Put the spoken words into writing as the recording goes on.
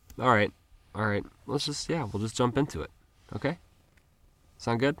All right. We'll just jump into it. Okay?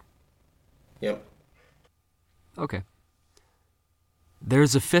 Sound good? Yep. Okay.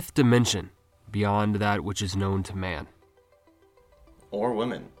 There's a fifth dimension beyond that which is known to man. Or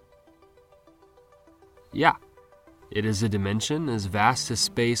women. Yeah. It is a dimension as vast as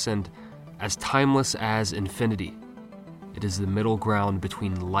space and as timeless as infinity. It is the middle ground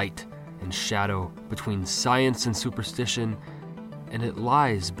between light and shadow, between science and superstition, and it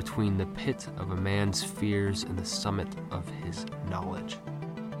lies between the pit of a man's fears and the summit of his knowledge.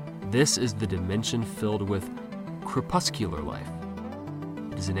 This is the dimension filled with crepuscular life.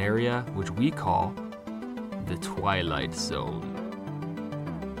 It is an area which we call the Twilight Zone.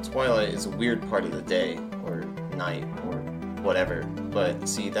 Twilight is a weird part of the day, or night, or whatever, but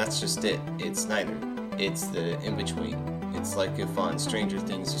see, that's just it. It's neither. It's the in-between. It's like if on Stranger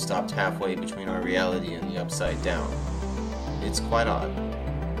Things you stopped halfway between our reality and the upside down. It's quite odd.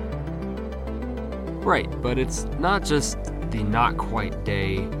 Right, but it's not just the not quite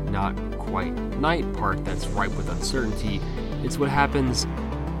day, not quite night part that's ripe with uncertainty. It's what happens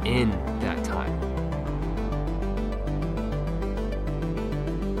in that time.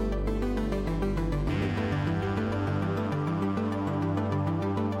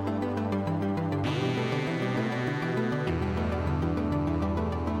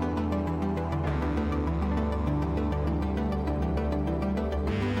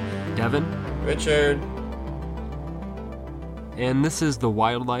 Devin? Richard! And this is The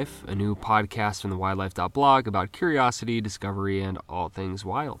Wildlife, a new podcast from thewildlife.blog about curiosity, discovery, and all things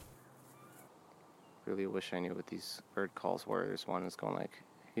wild. Really wish I knew what these bird calls were. There's one that's going like,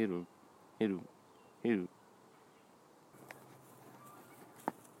 hiru, hiru, hiru.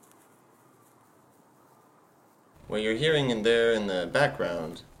 What you're hearing in there in the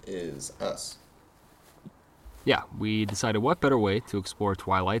background is us. Yeah, we decided what better way to explore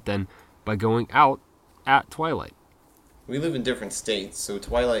Twilight than by going out at Twilight. We live in different states, so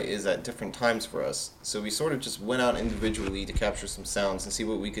Twilight is at different times for us, so we sort of just went out individually to capture some sounds and see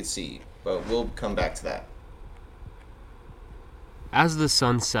what we could see, but we'll come back to that. As the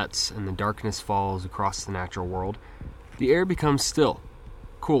sun sets and the darkness falls across the natural world, the air becomes still,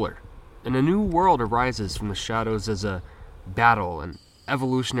 cooler, and a new world arises from the shadows as a battle, an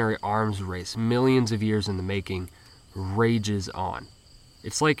evolutionary arms race, millions of years in the making, rages on.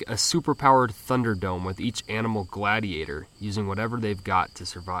 It's like a superpowered Thunderdome with each animal gladiator using whatever they've got to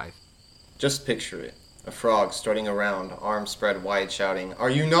survive. Just picture it. A frog strutting around, arms spread wide, shouting, "Are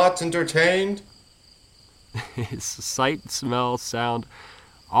you not entertained?" Sight, smell, sound,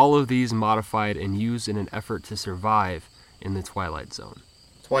 all of these modified and used in an effort to survive in the Twilight Zone.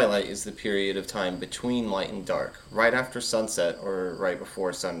 Twilight is the period of time between light and dark, right after sunset or right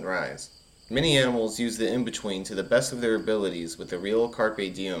before sunrise. Many animals use the in-between to the best of their abilities with a real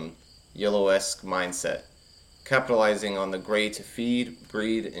carpe diem, yellow-esque mindset, capitalizing on the gray to feed,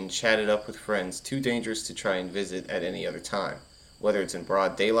 breed, and chat it up with friends too dangerous to try and visit at any other time, whether it's in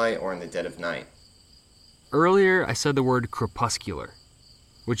broad daylight or in the dead of night. Earlier, I said the word crepuscular,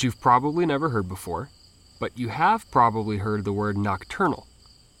 which you've probably never heard before, but you have probably heard the word nocturnal.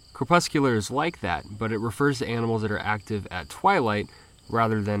 Crepuscular is like that, but it refers to animals that are active at twilight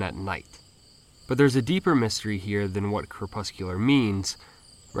rather than at night. But there's a deeper mystery here than what crepuscular means.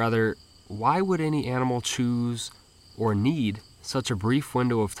 Rather, why would any animal choose or need such a brief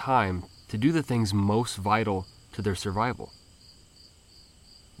window of time to do the things most vital to their survival?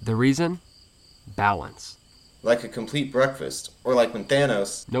 The reason? Balance. Like a complete breakfast, or like when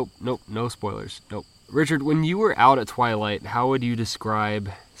Thanos... Nope, no spoilers, nope. Richard, when you were out at twilight, how would you describe,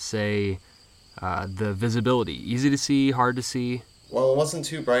 say, the visibility? Easy to see, hard to see? Well, it wasn't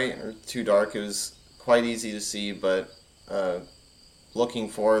too bright or too dark. It was quite easy to see, but looking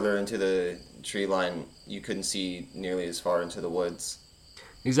farther into the tree line, you couldn't see nearly as far into the woods.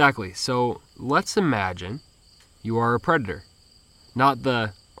 Exactly. So let's imagine you are a predator. Not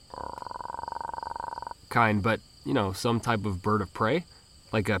the kind, but, some type of bird of prey,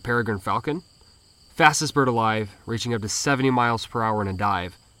 like a peregrine falcon. Fastest bird alive, reaching up to 70 miles per hour in a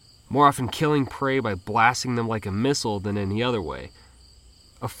dive, more often killing prey by blasting them like a missile than any other way.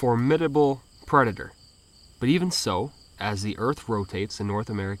 A formidable predator. But even so, as the Earth rotates and North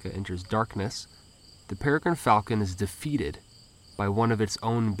America enters darkness, the peregrine falcon is defeated by one of its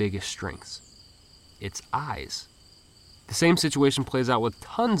own biggest strengths, its eyes. The same situation plays out with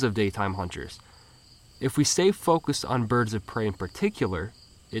tons of daytime hunters. If we stay focused on birds of prey in particular,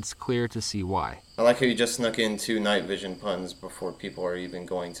 it's clear to see why. I like how you just snuck in 2 night vision puns before people are even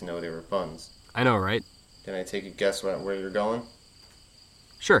going to know they were puns. I know, right? Can I take a guess where you're going?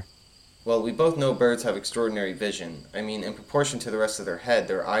 Sure. Well, we both know birds have extraordinary vision. I mean, in proportion to the rest of their head,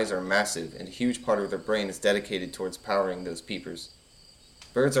 their eyes are massive, and a huge part of their brain is dedicated towards powering those peepers.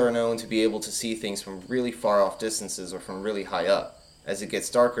 Birds are known to be able to see things from really far off distances or from really high up. As it gets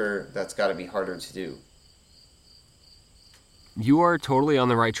darker, that's got to be harder to do. You are totally on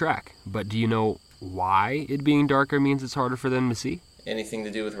the right track, but do you know why it being darker means it's harder for them to see? Anything to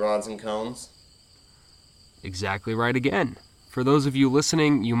do with rods and cones? Exactly right again. For those of you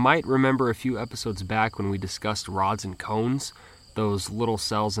listening, you might remember a few episodes back when we discussed rods and cones, those little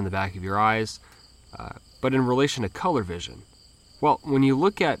cells in the back of your eyes, but in relation to color vision. Well, when you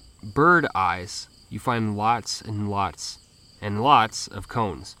look at bird eyes, you find lots and lots and lots of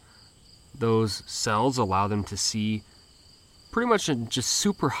cones. Those cells allow them to see pretty much in just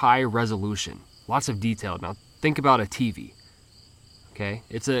super high resolution, lots of detail. Now, think about a TV. Okay?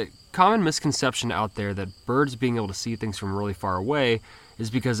 It's a common misconception out there that birds being able to see things from really far away is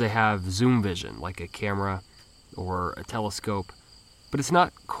because they have zoom vision, like a camera or a telescope. But it's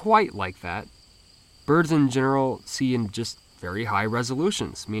not quite like that. Birds in general see in just very high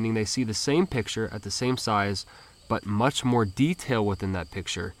resolutions, meaning they see the same picture at the same size, but much more detail within that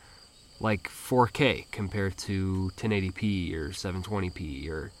picture, like 4K compared to 1080p or 720p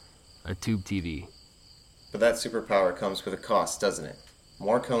or a tube TV. But that superpower comes with a cost, doesn't it?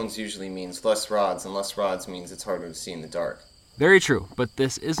 More cones usually means less rods, and less rods means it's harder to see in the dark. Very true, but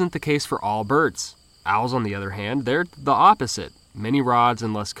this isn't the case for all birds. Owls, on the other hand, they're the opposite. Many rods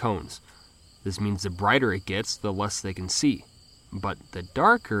and less cones. This means the brighter it gets, the less they can see. But the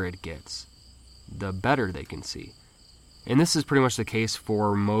darker it gets, the better they can see. And this is pretty much the case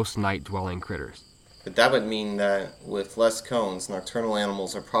for most night-dwelling critters. But that would mean that with less cones, nocturnal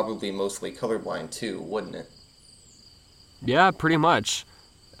animals are probably mostly colorblind too, wouldn't it? Yeah, pretty much.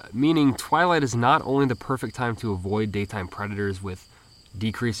 Meaning twilight is not only the perfect time to avoid daytime predators with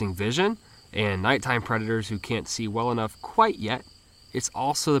decreasing vision and nighttime predators who can't see well enough quite yet, it's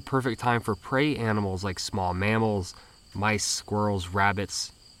also the perfect time for prey animals like small mammals, mice, squirrels,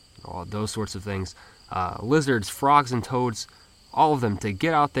 rabbits, all those sorts of things, lizards, frogs, and toads, all of them to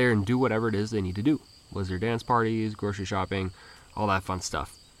get out there and do whatever it is they need to do. Lizard dance parties, grocery shopping, all that fun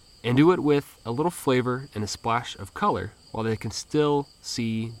stuff. And do it with a little flavor and a splash of color while they can still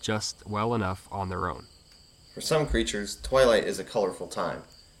see just well enough on their own. For some creatures, twilight is a colorful time.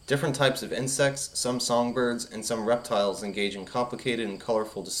 Different types of insects, some songbirds, and some reptiles engage in complicated and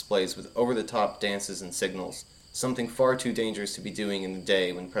colorful displays with over-the-top dances and signals, something far too dangerous to be doing in the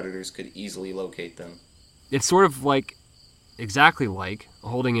day when predators could easily locate them. It's sort of like, exactly like,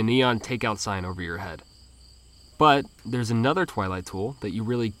 holding a neon takeout sign over your head. But there's another twilight tool that you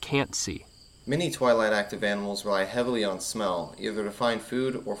really can't see. Many twilight active animals rely heavily on smell, either to find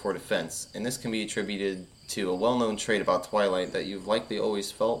food or for defense, and this can be attributed to a well-known trait about twilight that you've likely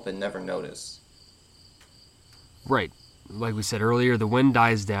always felt but never noticed. Right. Like we said earlier, the wind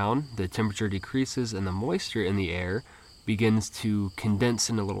dies down, the temperature decreases, and the moisture in the air begins to condense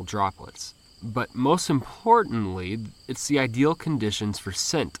into little droplets. But most importantly, it's the ideal conditions for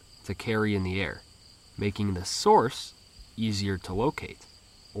scent to carry in the air, making the source easier to locate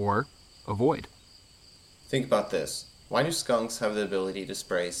or avoid. Think about this. Why do skunks have the ability to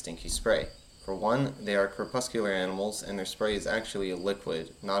spray stinky spray? For one, they are crepuscular animals, and their spray is actually a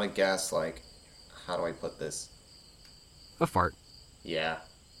liquid, not a gas like... how do I put this? A fart. Yeah.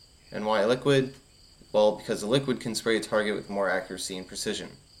 And why a liquid? Well, because a liquid can spray a target with more accuracy and precision.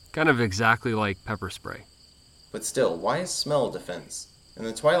 Kind of exactly like pepper spray. But still, why is smell a defense? In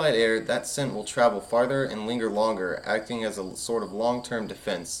the twilight air, that scent will travel farther and linger longer, acting as a sort of long-term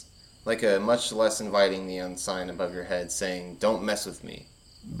defense, like a much less inviting neon sign above your head saying, "Don't mess with me."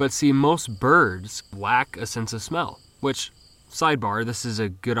 But see, most birds lack a sense of smell, which, sidebar, this is a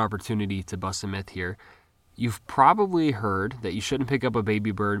good opportunity to bust a myth here. You've probably heard that you shouldn't pick up a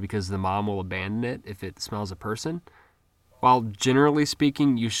baby bird because the mom will abandon it if it smells a person. While generally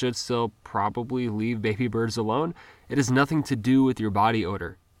speaking, you should still probably leave baby birds alone, it has nothing to do with your body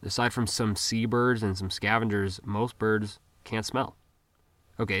odor. Aside from some seabirds and some scavengers, most birds can't smell.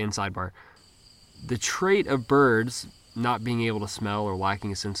 Okay, and sidebar. The trait of birds not being able to smell or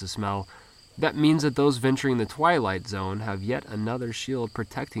lacking a sense of smell, that means that those venturing the twilight zone have yet another shield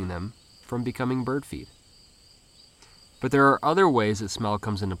protecting them from becoming bird feed. But there are other ways that smell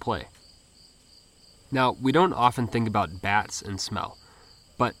comes into play. Now, we don't often think about bats and smell,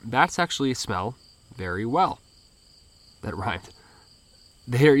 but bats actually smell very well. That rhymed.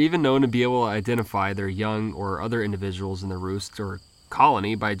 They are even known to be able to identify their young or other individuals in the roost or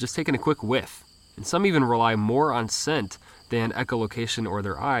colony by just taking a quick whiff, and some even rely more on scent than echolocation or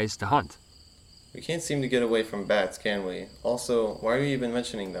their eyes to hunt. We can't seem to get away from bats, can we? Also, why are you even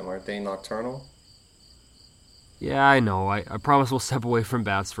mentioning them? Aren't they nocturnal? Yeah, I know. I promise we'll step away from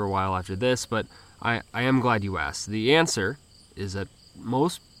bats for a while after this, but I am glad you asked. The answer is that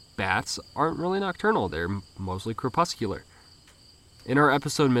most bats aren't really nocturnal. They're mostly crepuscular. In our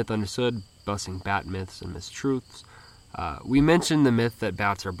episode Myth Understood, busting bat myths and mistruths, we mentioned the myth that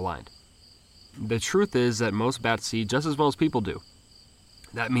bats are blind. The truth is that most bats see just as well as people do.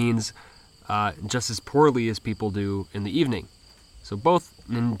 That means just as poorly as people do in the evening. So both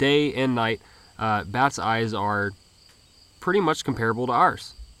in day and night, bats' eyes are pretty much comparable to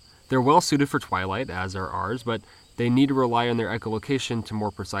ours. They're well suited for twilight, as are ours, but they need to rely on their echolocation to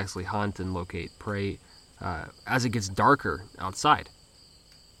more precisely hunt and locate prey as it gets darker outside.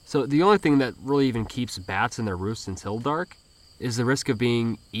 So the only thing that really even keeps bats in their roosts until dark is the risk of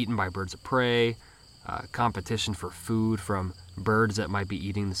being eaten by birds of prey, competition for food from birds that might be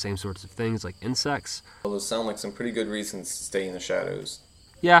eating the same sorts of things like insects. Well, those sound like some pretty good reasons to stay in the shadows.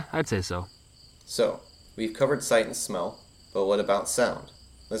 Yeah, I'd say so. So, we've covered sight and smell, but what about sound?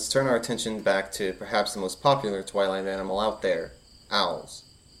 Let's turn our attention back to perhaps the most popular twilight animal out there, owls.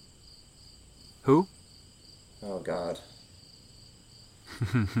 Who? Oh god.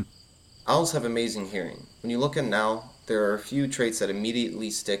 Owls have amazing hearing. When you look at an owl, there are a few traits that immediately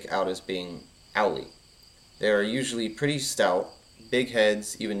stick out as being owly. They are usually pretty stout, big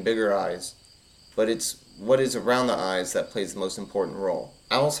heads, even bigger eyes, but it's what is around the eyes that plays the most important role.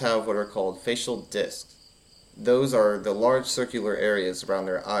 Owls have what are called facial discs. Those are the large circular areas around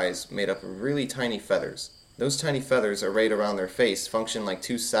their eyes made up of really tiny feathers. Those tiny feathers arrayed around their face function like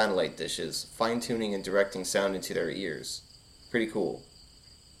two satellite dishes, fine-tuning and directing sound into their ears. Pretty cool.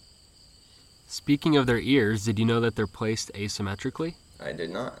 Speaking of their ears, did you know that they're placed asymmetrically? I did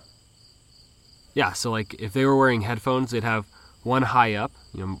not. Yeah, so like if they were wearing headphones, they'd have one high up,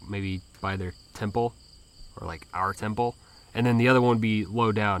 maybe by their temple, or like our temple, and then the other one would be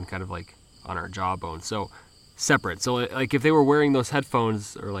low down, kind of like on our jawbone. So separate. So like if they were wearing those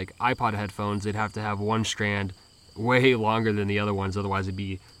headphones or like iPod headphones, they'd have to have one strand way longer than the other ones, otherwise it'd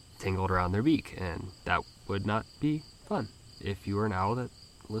be tangled around their beak, and that would not be fun if you were an owl that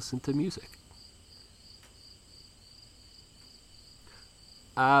listened to music.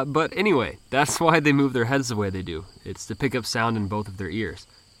 But anyway, that's why they move their heads the way they do. It's to pick up sound in both of their ears.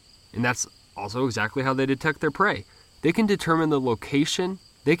 And that's also exactly how they detect their prey. They can determine the location,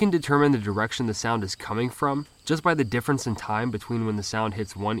 they can determine the direction the sound is coming from just by the difference in time between when the sound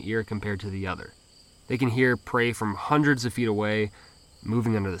hits one ear compared to the other. They can hear prey from hundreds of feet away,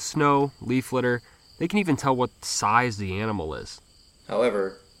 moving under the snow, leaf litter. They can even tell what size the animal is.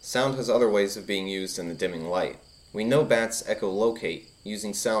 However, sound has other ways of being used in the dimming light. We know bats echolocate,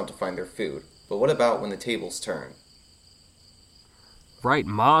 using sound to find their food, but what about when the tables turn? Right,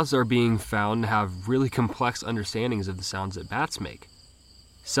 moths are being found to have really complex understandings of the sounds that bats make.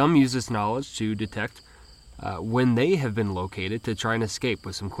 Some use this knowledge to detect when they have been located to try and escape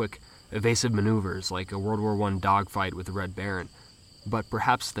with some quick evasive maneuvers like a World War I dogfight with the Red Baron. But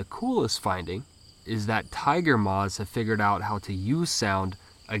perhaps the coolest finding is that tiger moths have figured out how to use sound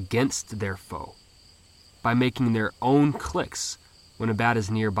against their foe. By making their own clicks when a bat is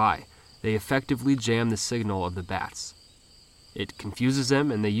nearby, they effectively jam the signal of the bats. It confuses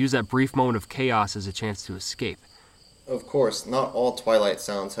them, and they use that brief moment of chaos as a chance to escape. Of course, not all twilight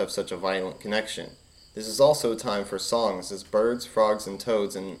sounds have such a violent connection. This is also a time for songs as birds, frogs, and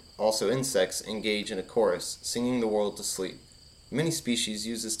toads, and also insects, engage in a chorus, singing the world to sleep. Many species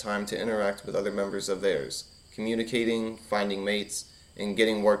use this time to interact with other members of theirs, communicating, finding mates, and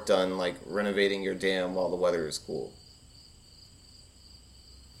getting work done like renovating your dam while the weather is cool.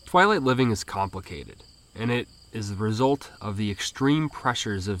 Twilight living is complicated, and it is the result of the extreme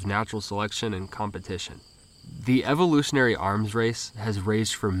pressures of natural selection and competition. The evolutionary arms race has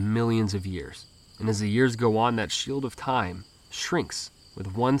raged for millions of years, and as the years go on, that shield of time shrinks,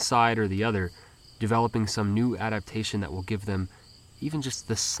 with one side or the other developing some new adaptation that will give them even just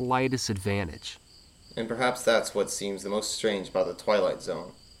the slightest advantage. And perhaps that's what seems the most strange about the Twilight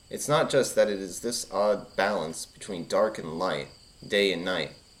Zone. It's not just that it is this odd balance between dark and light, day and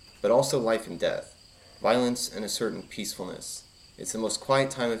night, but also life and death, violence and a certain peacefulness. It's the most quiet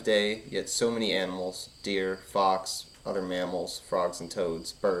time of day, yet so many animals, deer, fox, other mammals, frogs and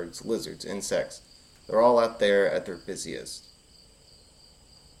toads, birds, lizards, insects, they're all out there at their busiest.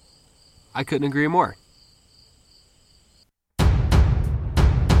 I couldn't agree more.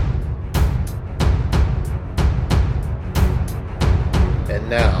 And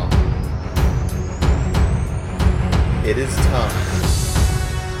now, it is time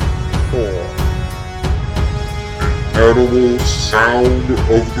for Animal Sound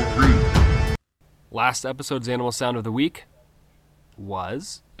of the Week. Last episode's animal sound of the week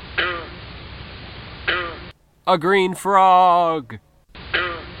was a green frog.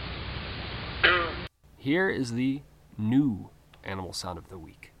 Here is the new animal sound of the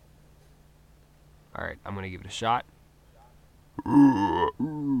week. All right, I'm going to give it a shot.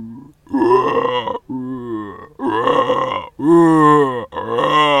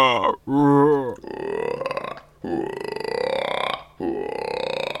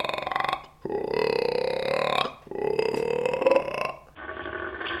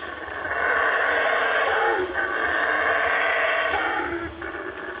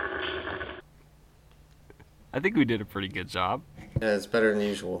 I think we did a pretty good job. Yeah, it's better than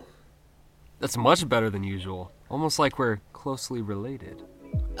usual. That's much better than usual. Almost like we're closely related.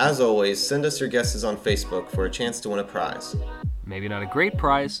 As always, send us your guesses on Facebook for a chance to win a prize. Maybe not a great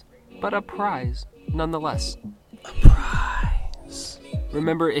prize, but a prize nonetheless. A prize.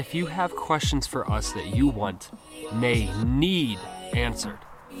 Remember, if you have questions for us that you want, nay, need answered,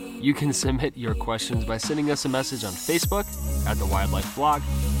 you can submit your questions by sending us a message on Facebook at the Wildlife Blog,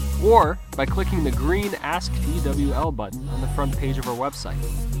 or by clicking the green Ask TWL button on the front page of our website.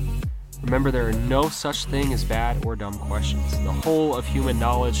 Remember, there are no such thing as bad or dumb questions. The whole of human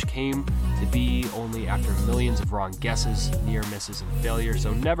knowledge came to be only after millions of wrong guesses, near misses, and failures,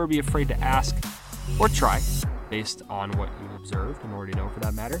 so never be afraid to ask or try, based on what you observed and already know for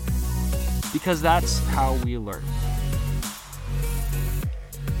that matter, because that's how we learn.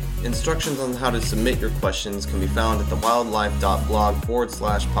 Instructions on how to submit your questions can be found at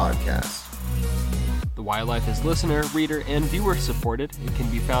thewildlife.blog/podcast. The Wildlife is listener, reader, and viewer supported. It can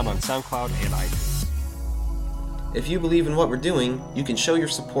be found on SoundCloud and iTunes. If you believe in what we're doing, you can show your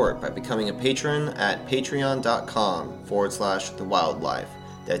support by becoming a patron at patreon.com/thewildlife.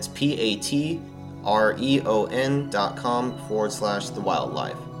 That's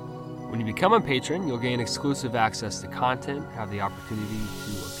patreon.com/thewildlife. When you become a patron, you'll gain exclusive access to content, have the opportunity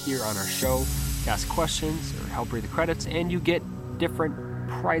to appear on our show, ask questions, or help read the credits, and you get different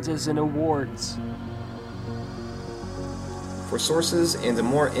prizes and awards. For sources and a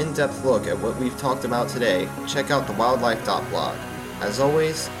more in-depth look at what we've talked about today, check out thewildlife.blog. As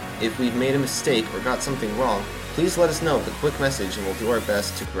always, if we've made a mistake or got something wrong, please let us know with a quick message and we'll do our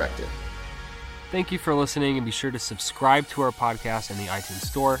best to correct it. Thank you for listening, and be sure to subscribe to our podcast in the iTunes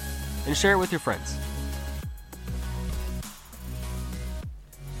Store and share it with your friends.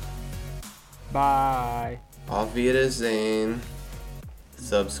 Bye. Auf Wiedersehen,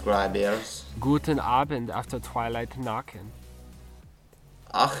 subscribers. Guten Abend after Twilight Nacken.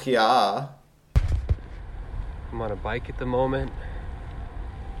 Ach ja. I'm on a bike at the moment.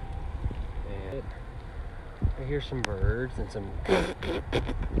 And I hear some birds and some...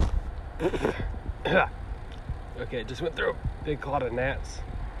 Okay, it just went through a big cloud of gnats.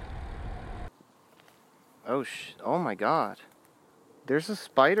 Oh my god. There's a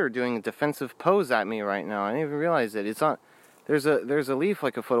spider doing a defensive pose at me right now. I didn't even realize it. It's on. There's a leaf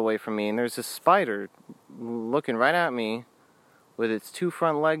like a foot away from me, and there's a spider looking right at me with its two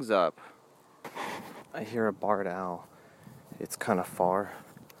front legs up. I hear a barred owl. It's kind of far.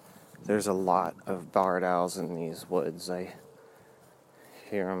 There's a lot of barred owls in these woods. I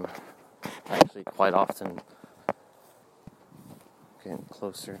hear them actually quite often. Getting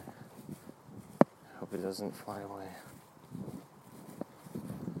closer. Hope it doesn't fly away.